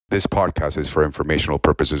This podcast is for informational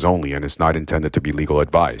purposes only and is not intended to be legal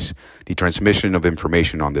advice. The transmission of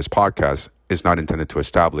information on this podcast is not intended to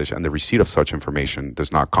establish, and the receipt of such information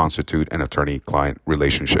does not constitute an attorney-client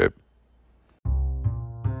relationship.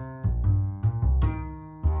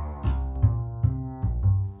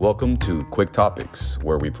 Welcome to Quick Topics,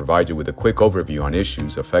 where we provide you with a quick overview on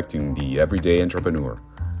issues affecting the everyday entrepreneur.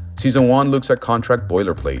 Season 1 looks at contract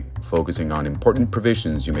boilerplate, focusing on important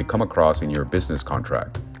provisions you may come across in your business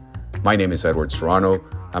contract. My name is Edward Serrano.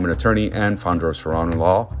 I'm an attorney and founder of Serrano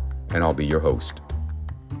Law, and I'll be your host.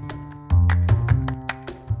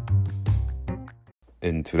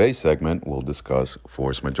 In today's segment, we'll discuss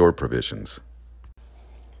force majeure provisions.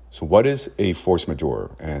 So what is a force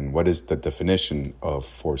majeure, and what is the definition of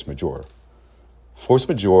force majeure? Force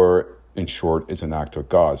majeure, in short, is an act of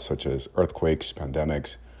God, such as earthquakes,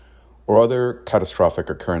 pandemics, or other catastrophic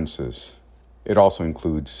occurrences. It also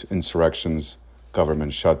includes insurrections,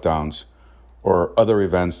 government shutdowns, or other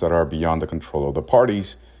events that are beyond the control of the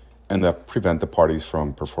parties and that prevent the parties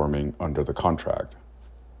from performing under the contract.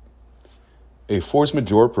 A force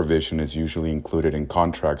majeure provision is usually included in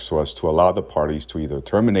contracts so as to allow the parties to either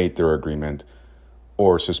terminate their agreement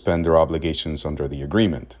or suspend their obligations under the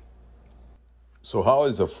agreement. So how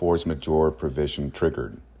is a force majeure provision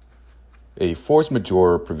triggered? A force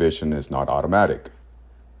majeure provision is not automatic.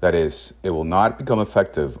 That is, it will not become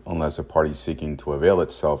effective unless a party seeking to avail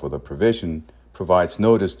itself of the provision provides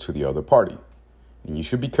notice to the other party. And you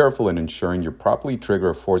should be careful in ensuring you properly trigger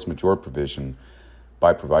a force majeure provision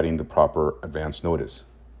by providing the proper advance notice.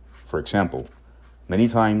 For example, many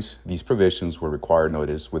times these provisions will require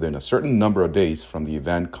notice within a certain number of days from the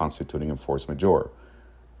event constituting a force majeure,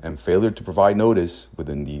 and failure to provide notice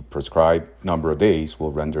within the prescribed number of days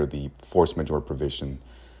will render the force majeure provision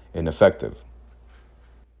ineffective.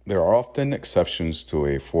 There are often exceptions to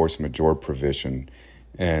a force majeure provision,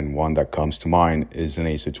 and one that comes to mind is in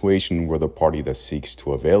a situation where the party that seeks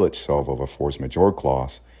to avail itself of a force majeure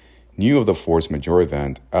clause knew of the force majeure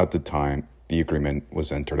event at the time the agreement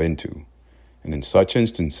was entered into. And in such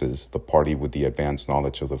instances, the party with the advance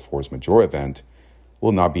knowledge of the force majeure event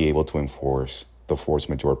will not be able to enforce the force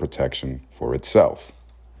majeure protection for itself.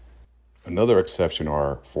 Another exception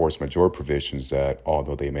are force majeure provisions that,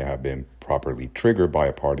 although they may have been properly triggered by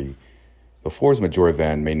a party, the force majeure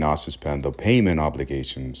event may not suspend the payment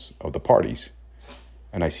obligations of the parties.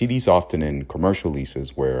 And I see these often in commercial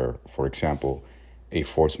leases where, for example, a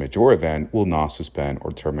force majeure event will not suspend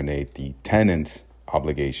or terminate the tenant's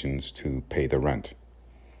obligations to pay the rent.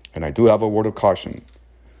 And I do have a word of caution.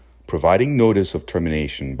 Providing notice of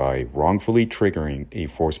termination by wrongfully triggering a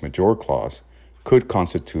force majeure clause could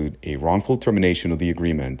constitute a wrongful termination of the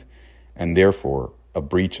agreement and therefore a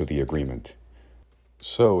breach of the agreement.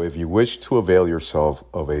 So if you wish to avail yourself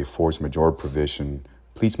of a force majeure provision,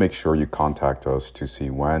 please make sure you contact us to see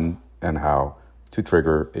when and how to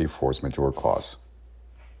trigger a force majeure clause.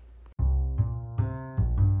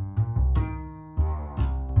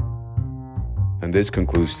 And this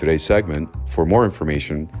concludes today's segment. For more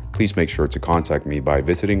information, please make sure to contact me by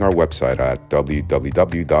visiting our website at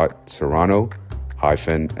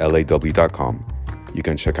www.serrano-law.com. You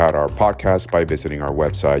can check out our podcast by visiting our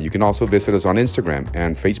website. You can also visit us on Instagram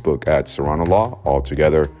and Facebook at Serrano Law,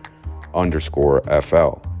 altogether,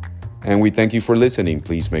 _FL. And we thank you for listening.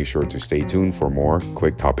 Please make sure to stay tuned for more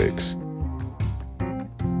quick topics.